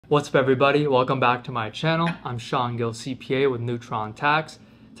What's up everybody, welcome back to my channel. I'm Shawn GILL CPA with Neutron Tax.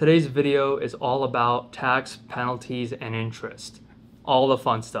 Today's video is all about tax, penalties, and interest. All the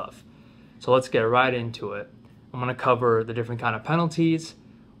fun stuff. So let's get right into it. I'm going to cover the different kind of penalties,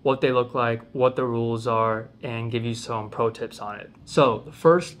 what they look like, what the rules are, and give you some pro tips on it. So the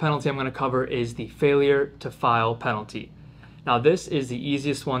first penalty I'm going to cover is the failure to file penalty. Now this is the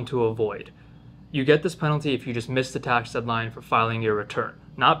easiest one to avoid. You get this penalty if you just miss the tax deadline for filing your return.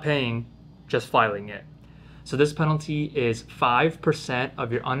 Not paying, just filing it. So this penalty is 5% of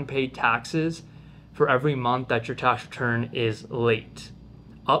your unpaid taxes for every month that your tax return is late,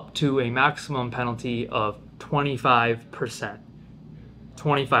 up to a maximum penalty of 25%.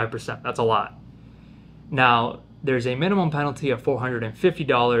 25%, that's a lot. Now, there's a minimum penalty of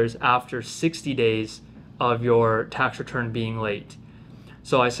 $450 after 60 days of your tax return being late.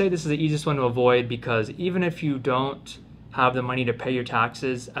 So I say this is the easiest one to avoid because even if you don't have the money to pay your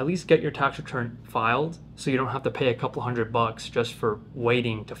taxes, at least get your tax return filed so you don't have to pay a couple $100 just for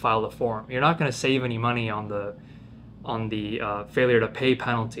waiting to file the form. You're not going to save any money on the failure to pay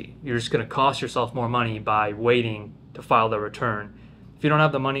penalty. You're just going to cost yourself more money by waiting to file the return. If you don't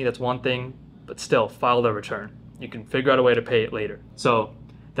have the money, that's one thing, but still, file the return. You can figure out a way to pay it later. So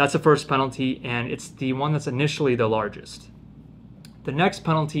that's the first penalty, and it's the one that's initially the largest. The next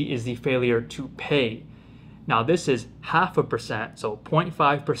penalty is the failure to pay. Now this is 0.5%, so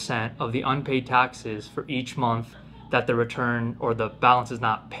 0.5% of the unpaid taxes for each month that the return or the balance is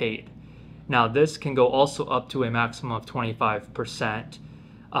not paid. Now this can go also up to a maximum of 25%,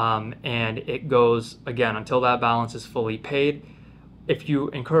 and it goes again until that balance is fully paid. If you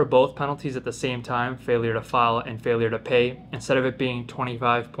incur both penalties at the same time, failure to file and failure to pay, instead of it being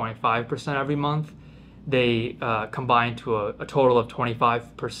 25.5% every month, they combine to a total of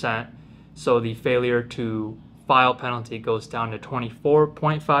 25%. So the failure to file penalty goes down to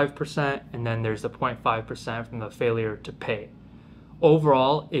 24.5%, and then there's the 0.5% from the failure to pay.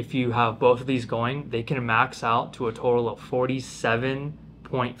 Overall, if you have both of these going, they can max out to a total of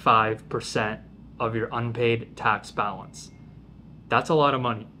 47.5% of your unpaid tax balance. That's a lot of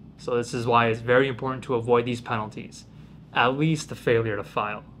money. So this is why it's very important to avoid these penalties. At least the failure to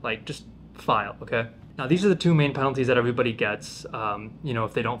file. Like, just file, okay? Now these are the two main penalties that everybody gets,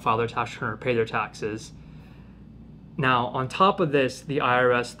 if they don't file their tax return or pay their taxes. Now on top of this, the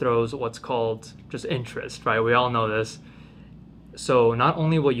IRS throws what's called just interest, right? We all know this. So not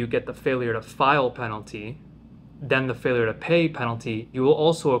only will you get the failure to file penalty, then the failure to pay penalty, you will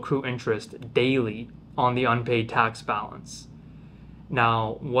also accrue interest daily on the unpaid tax balance.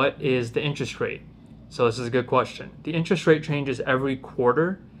 Now, what is the interest rate? So this is a good question. The interest rate changes every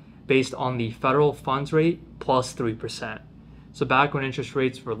quarter based on the federal funds rate plus 3%. So back when interest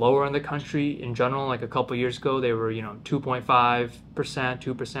rates were lower in the country in general, like a couple years ago, they were 2.5%,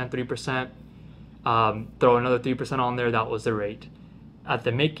 2%, 3%. Throw another 3% on there, that was the rate. At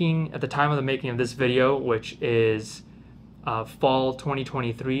the time of the making of this video, which is fall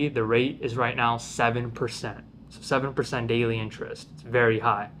 2023, the rate is right now 7%. So 7% daily interest. It's very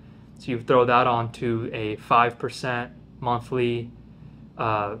high. So you throw that onto a 5% monthly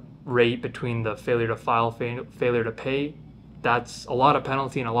rate between the failure to file, failure to pay. That's a lot of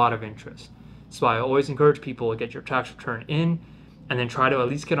penalty and a lot of interest. So I always encourage people to get your tax return in and then try to at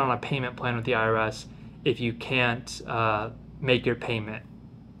least get on a payment plan with the IRS if you can't make your payment.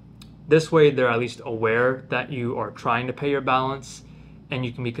 This way they're at least aware that you are trying to pay your balance, and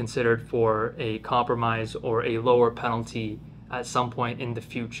you can be considered for a compromise or a lower penalty at some point in the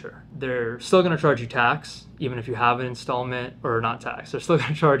future. They're still going to charge you tax even if you have an installment, or not tax. They're still going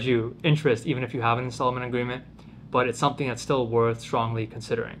to charge you interest even if you have an installment agreement, but it's something that's still worth strongly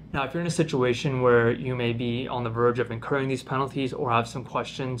considering. Now, if you're in a situation where you may be on the verge of incurring these penalties or have some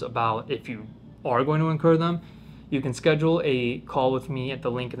questions about if you are going to incur them, you can schedule a call with me at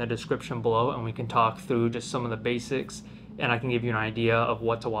the link in the description below, and we can talk through just some of the basics, and I can give you an idea of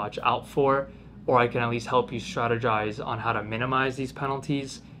what to watch out for, or I can at least help you strategize on how to minimize these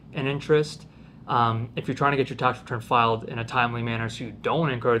penalties and interest. If you're trying to get your tax return filed in a timely manner so you don't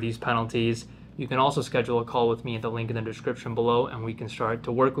incur these penalties, you can also schedule a call with me at the link in the description below, and we can start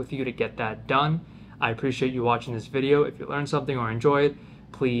to work with you to get that done. I appreciate you watching this video. If you learned something or enjoyed,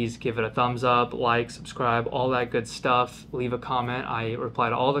 please give it a thumbs up, like, subscribe, all that good stuff. Leave a comment. I reply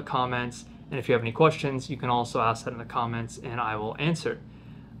to all the comments. And if you have any questions, you can also ask that in the comments and I will answer.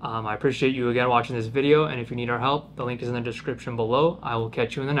 I appreciate you again watching this video, and if you need our help, the link is in the description below. I will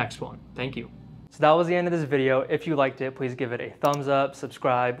catch you in the next one. Thank you. So that was the end of this video. If you liked it, please give it a thumbs up,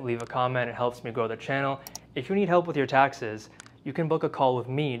 subscribe, leave a comment. It helps me grow the channel. If you need help with your taxes, you can book a call with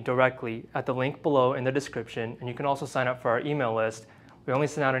me directly at the link below in the description, and you can also sign up for our email list We only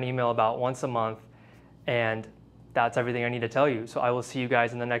send out an email about once a month, and that's everything I need to tell you. So I will see you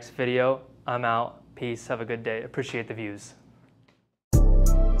guys in the next video. I'm out. Peace. Have a good day. Appreciate the views.